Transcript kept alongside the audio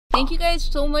Thank you guys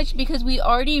so much because we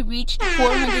already reached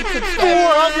 400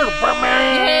 subscribers. 400,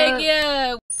 man! Heck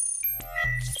yeah!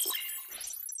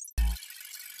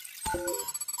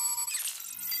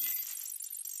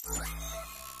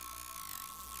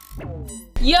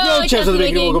 Yo, Chance of the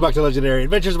Bacon, welcome back to Legendary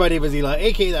Adventures. My name is Eli,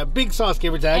 aka that Big Sauce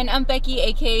Gamer Tag. And I'm Becky,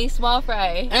 aka Small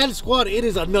Fry. And squad, it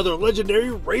is another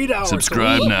Legendary Raid Hour.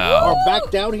 Subscribe so now. Are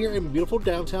back down here in beautiful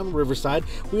downtown Riverside.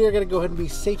 We are going to go ahead and be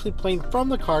safely playing from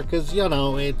the car because, you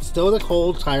know, it's still the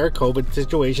cold, tired COVID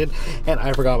situation. And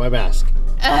I forgot my mask.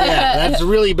 Yeah, that's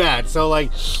really bad. So, like,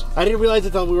 I didn't realize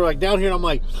until we were, like, down here and I'm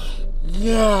like,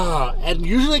 yeah, and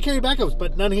usually I carry backups,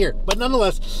 but none here. But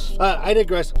nonetheless, I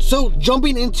digress. So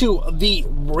jumping into the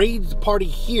raid party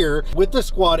here with the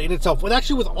squad in itself, with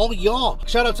actually with all y'all.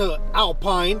 Shout out to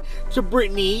Alpine, to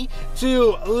Brittany,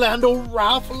 to Lando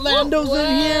Ralph. Lando's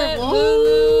in here.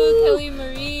 Woo! Kelly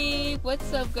Marie,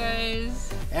 what's up,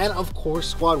 guys? And of course,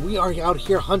 squad, we are out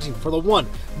here hunting for the one,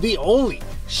 the only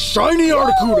shiny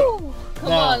Articuno.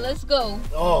 Come on, let's go.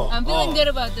 I'm feeling good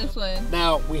about this one.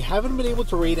 Now, we haven't been able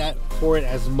to raid for it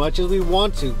as much as we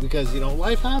want to because, you know,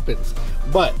 life happens.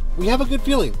 But we have a good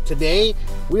feeling. Today,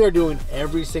 we are doing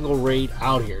every single raid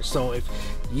out here. So if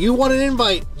you want an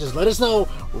invite, just let us know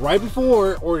right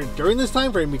before or during this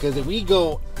time frame because if we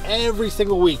go every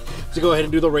single week to go ahead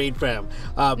and do the raid, fam.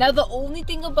 Now the only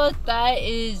thing about that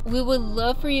is we would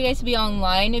love for you guys to be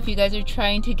online if you guys are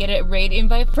trying to get a raid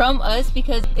invite from us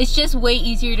because it's just way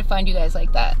easier to find you guys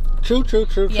like that. True.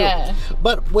 Yeah.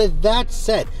 But with that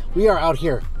said, we are out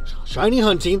here shiny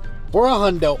hunting for a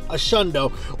hundo, a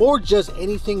shundo, or just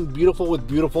anything beautiful with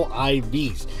beautiful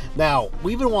IVs. Now,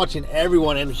 we've been watching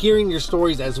everyone and hearing your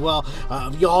stories as well.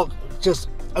 Y'all just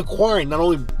acquiring not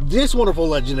only this wonderful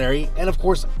legendary and of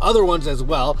course other ones as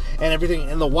well and everything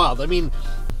in the wild. I mean,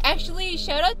 actually,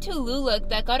 shout out to Luluk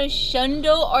that got a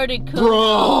shundo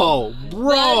Articuno.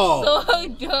 Bro, that's so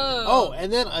dope. Oh,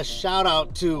 and then a shout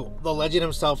out to the legend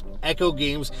himself, Echo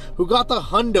Games, who got the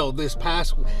hundo this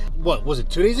past, what was it,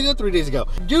 2 days ago, 3 days ago?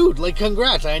 Dude, like,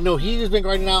 congrats. I know he's been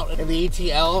grinding out in the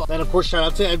ATL. And of course, shout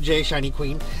out to MJ, Shiny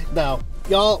Queen. Now,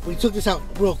 y'all, we took this out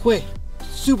real quick,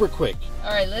 super quick. All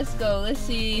right, let's go. Let's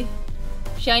see.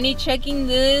 Shiny checking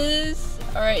this.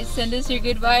 All right, send us your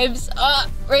good vibes.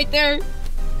 Right there.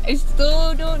 I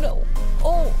still don't know.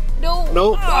 Oh, no.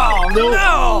 Nope. Oh,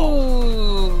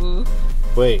 no.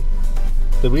 Wait.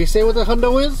 Did we say what the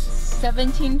hundo is?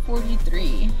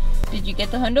 1743. Did you get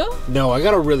the hundo? No, I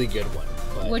got a really good one.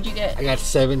 What'd you get? I got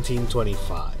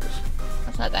 1725.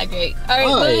 That's not that great. All right,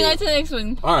 moving on to the next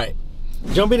one. All right.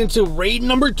 Jumping into raid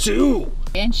number 2.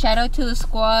 And shout out to the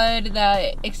squad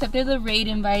that accepted the raid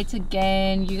invites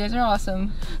again. You guys are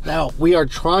awesome. Now, we are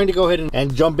trying to go ahead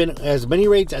and jump in as many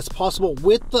raids as possible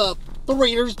with the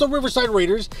Raiders, the Riverside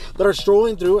Raiders that are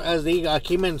strolling through as they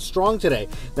came in strong today.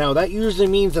 Now, that usually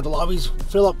means that the lobbies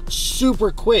fill up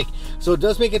super quick. So it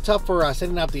does make it tough for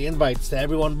sending out the invites to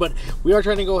everyone. But we are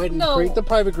trying to go ahead and create the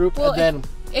private group and then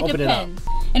open it up.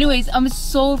 Anyways, I'm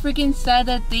so freaking sad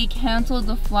that they canceled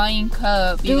the Flying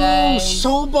Cup, you guys.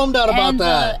 So bummed out about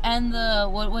that. And the,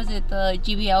 what was it, the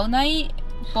GBL night?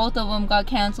 Both of them got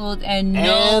canceled and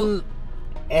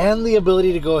the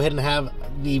ability to go ahead and have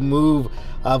the move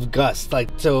of Gust,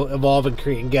 like to evolve and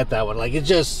create and get that one. Like, it's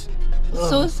just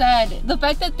so sad. The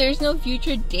fact that there's no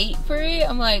future date for it,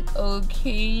 I'm like,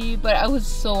 okay, but I was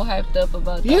so hyped up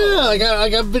about that. Yeah,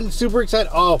 like I've been super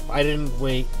excited. Oh, I didn't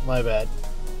wait. My bad.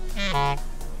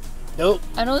 Nope.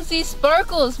 I don't see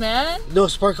sparkles, man. No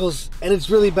sparkles, and it's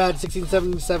really bad.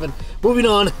 1677. Moving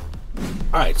on. All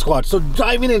right, squad. So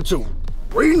diving into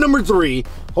raid number 3,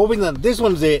 hoping that this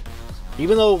one's it.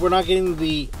 Even though we're not getting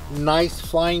the nice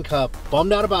Flying Cup,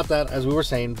 bummed out about that, as we were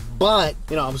saying. But,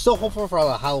 you know, I'm still hopeful for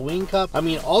the Halloween Cup. I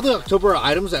mean, all the October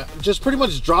items that just pretty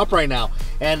much drop right now.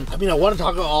 And, I mean, I want to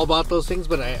talk all about those things,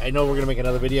 but I know we're going to make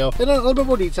another video in a little bit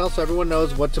more detail so everyone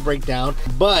knows what to break down.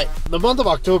 But the month of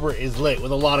October is lit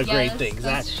with a lot of great things.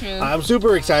 That's true. I'm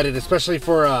super excited, especially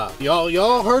for,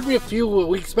 y'all heard me a few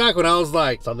weeks back when I was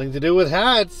like, something to do with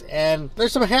hats. And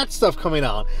there's some hat stuff coming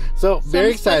out. So,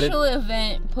 very excited. Special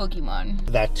event Pokemon.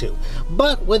 That too.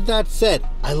 But with that said,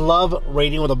 I love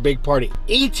raiding with a big party.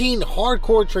 18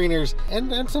 hardcore trainers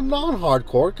and some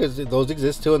non-hardcore, because those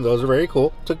exist too, and those are very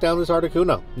cool. Took down this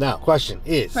Articuno. Now, question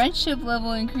is, friendship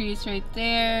level increase right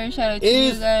there. Shout out to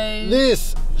you guys.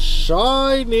 This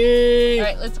shiny? All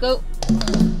right, let's go.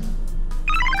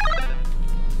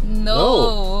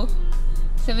 No.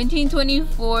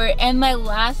 1724, and my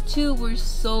last 2 were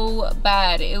so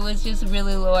bad. It was just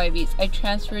really low IVs. I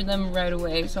transferred them right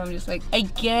away, so I'm just like, I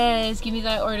guess give me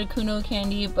that Articuno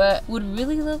candy, but would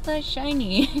really love that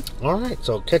shiny. All right,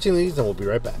 so catching these and we'll be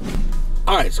right back.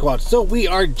 Alright, squad, so we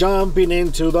are jumping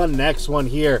into the next one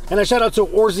here. And a shout out to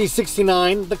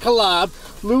Orzy69, the collab,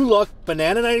 Luluck,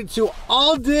 Banana 92,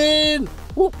 Alden!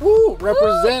 Woo woo!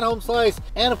 Represent Home Slice.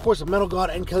 And of course, Metal God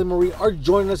and Kelly Marie are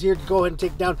joining us here to go ahead and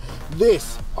take down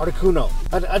this Articuno.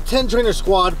 A 10 trainer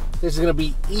squad. This is going to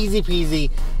be easy peasy.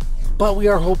 But we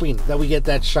are hoping that we get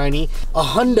that shiny. A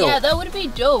hundo. Yeah, that would be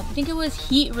dope. I think it was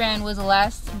Heat Ran was the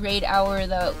last raid hour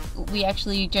that we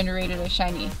actually generated a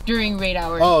shiny during raid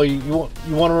hour. Oh, you want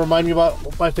to remind me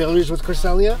about my failures with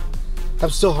Cresselia? I'm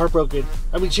still heartbroken.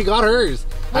 I mean, she got hers.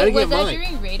 Wait, I didn't was get that mine.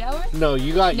 during raid hour? No,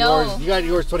 you got yours. You got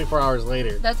yours 24 hours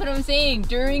later. That's what I'm saying.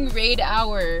 During raid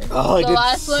hour. Oh, I the did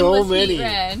last so one was many. Heat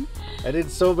Ran. I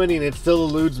did so many and it still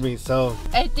eludes me, so.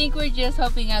 I think we're just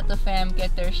helping out the fam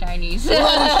get their shinies. Well,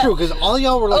 that was true, because all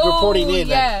y'all were like reporting in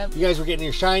yeah. that you guys were getting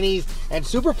your shinies, and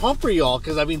super pumped for y'all,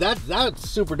 because I mean, that's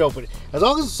super dope. As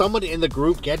long as someone in the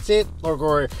group gets it,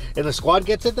 or in the squad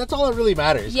gets it, that's all that really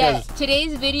matters. Yes,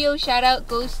 today's video shout out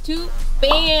goes to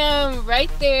Bam!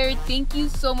 Right there. Thank you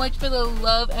so much for the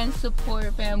love and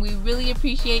support, fam. We really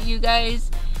appreciate you guys.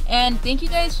 And thank you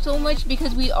guys so much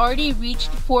because we already reached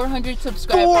 400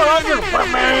 subscribers. 400,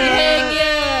 Heck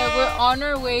yeah, we're on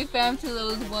our way, fam, to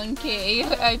those 1K.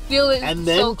 I feel it. And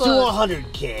then so close. to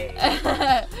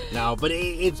 100K. No, but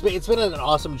it's been an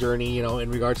awesome journey, you know, in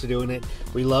regards to doing it.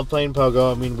 We love playing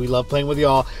Pogo. I mean, we love playing with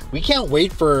y'all. We can't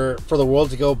wait for the world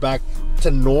to go back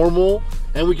to normal,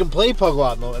 and we can play Pogo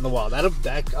out in the wild.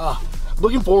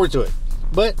 Looking forward to it.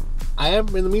 But I am,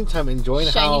 in the meantime, enjoying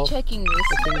how checking this.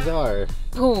 the things are.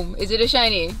 Boom. Is it a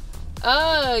shiny?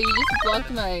 Oh, you just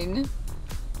blocked mine.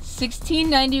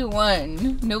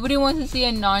 1691. Nobody wants to see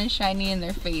a non-shiny in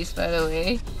their face, by the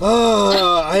way.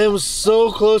 Oh, I am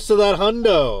so close to that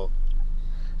hundo.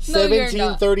 No, you're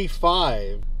not.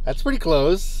 1735. That's pretty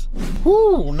close.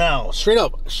 Woo, now, straight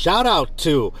up, shout out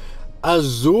to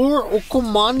Azur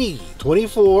Okumani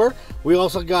 24. We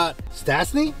also got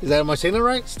Stasny. Am I saying that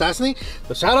right? Stasny.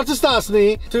 So shout out to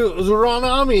Stasny, to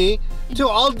Zuranami, to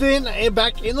Alden, and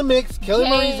back in the mix. Kelly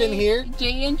Marie's in here.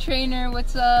 Jay and Trainer,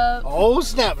 what's up? Oh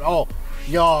snap! Oh,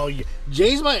 y'all,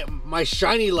 Jay's my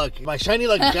shiny luck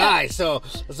guy. So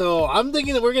I'm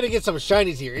thinking that we're gonna get some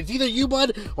shinies here. It's either you,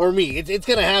 bud, or me. It's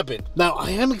gonna happen. Now I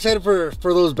am excited for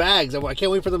those bags. I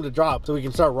can't wait for them to drop so we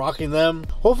can start rocking them.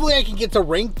 Hopefully I can get to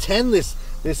rank 10 this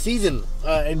season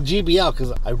in GBL,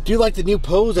 because I do like the new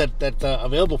pose that's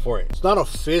available for it. It's not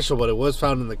official, but it was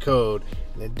found in the code.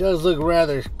 And it does look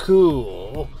rather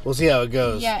cool. We'll see how it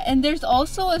goes. Yeah, and there's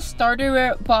also a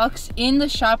starter box in the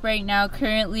shop right now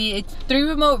currently. It's 3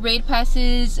 remote raid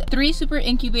passes, 3 super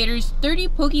incubators, 30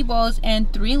 Pokeballs,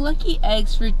 and 3 lucky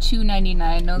eggs for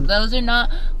 $2.99. Now, those are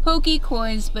not Poke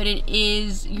coins, but it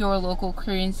is your local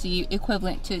currency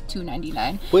equivalent to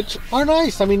 $2.99. Which are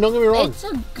nice. I mean, don't get me wrong. It's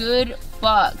a good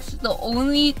box. The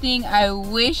only thing I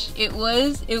wish it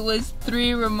was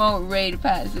 3 remote raid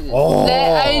passes. Oh.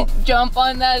 That I jump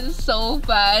on that so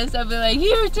fast. I'd be like,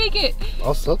 here, take it.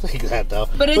 I'll still take that though.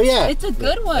 But it's a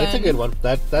good one. It's a good one.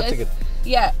 That's a good.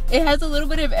 Yeah, it has a little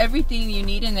bit of everything you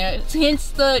need in there.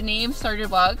 Hence the name starter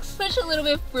box. Push a little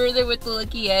bit further with the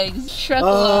lucky eggs. Trek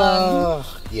along.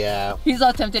 Yeah. He's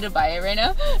all tempted to buy it right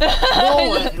now.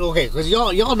 No, okay, because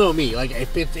y'all know me. Like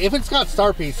if it's got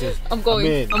star pieces, I'm going.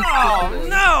 I'm in. Oh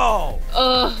no!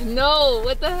 Oh no!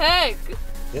 What the heck?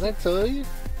 Did I tell you?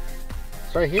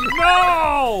 It's right here.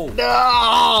 No!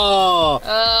 No!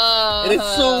 Oh. And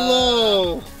it's so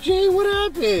low. Jay, what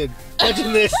happened?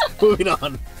 Imagine this. Moving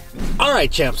on. All right,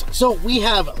 champs. So we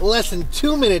have less than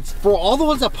 2 minutes for all the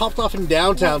ones that popped off in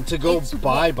downtown to go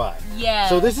bye-bye. Yeah.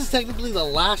 So this is technically the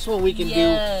last one we can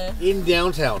do in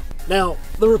downtown. Now,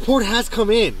 the report has come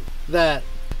in that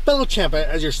fellow champ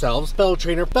as yourselves, fellow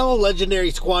trainer, fellow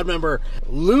legendary squad member,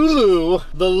 Lulu,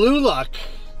 the Luluck,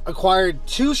 acquired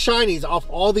 2 shinies off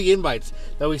all the invites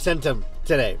that we sent him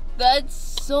today. That's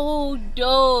so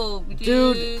dope,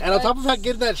 dude. And on top of that,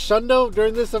 getting that shundo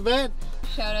during this event,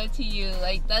 shout out to you.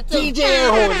 Like, that's DJ air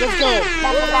horn, let's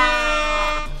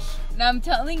go. Now I'm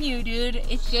telling you, dude,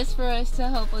 it's just for us to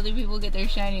help other people get their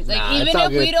shinies. Like, Nah, even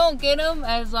if we don't get them,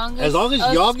 as long as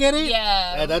y'all get it,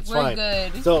 yeah, that's we're fine.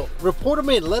 Good. So report them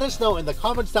in. Let us know in the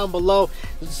comments down below.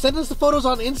 Send us the photos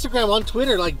on Instagram, on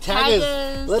Twitter. Like tag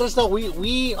us. Let us know.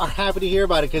 We are happy to hear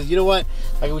about it, because you know what?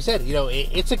 Like we said, you know,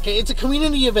 it's a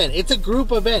community event. It's a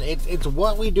group event. It's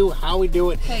what we do, how we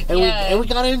do it, and we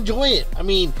gotta enjoy it. I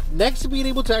mean, next to being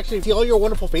able to actually see all your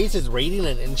wonderful faces, rating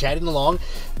and chatting along,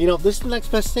 you know, this is the next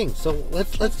best thing. So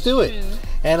let's do it.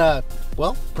 And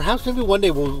well, perhaps maybe one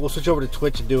day we'll switch over to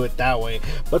Twitch and do it that way.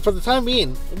 But for the time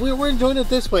being, we're enjoying it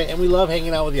this way, and we love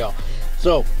hanging out with y'all.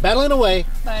 So, battling away.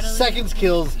 Battling. Seconds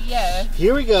kills. Yeah.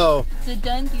 Here we go. It's a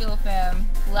done deal, fam.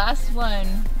 Last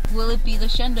one. Will it be the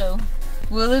Shundo?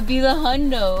 Will it be the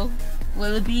Hundo?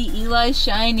 Will it be ELI'S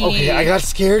shiny? Okay, I got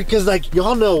scared because, like,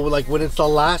 y'all know, like, when it's the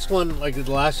last one, like,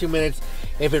 the last few minutes,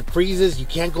 if it freezes, you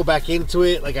can't go back into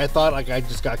it. Like, I thought, like, I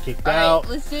just got kicked out. Alright,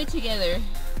 let's do it together.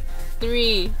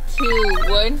 3, 2,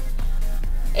 1.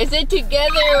 Is it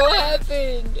together? What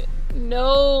happened?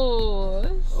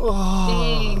 No. Oh.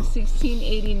 Dang,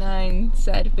 1689.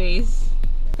 Sad face.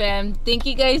 Fam, thank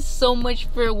you guys so much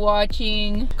for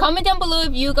watching. Comment down below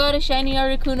if you got a shiny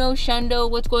Articuno, Shundo,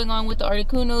 what's going on with the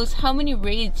Articunos, how many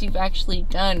raids you've actually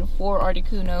done for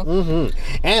Articuno.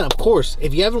 And of course,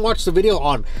 if you haven't watched the video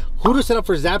on who to set up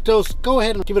for Zapdos, go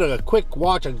ahead and give it a quick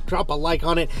watch and drop a like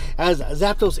on it, as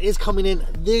Zapdos is coming in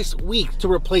this week to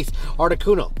replace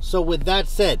Articuno. So with that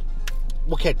said,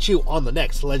 we'll catch you on the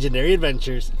next Legendary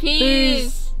Adventures.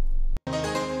 Peace.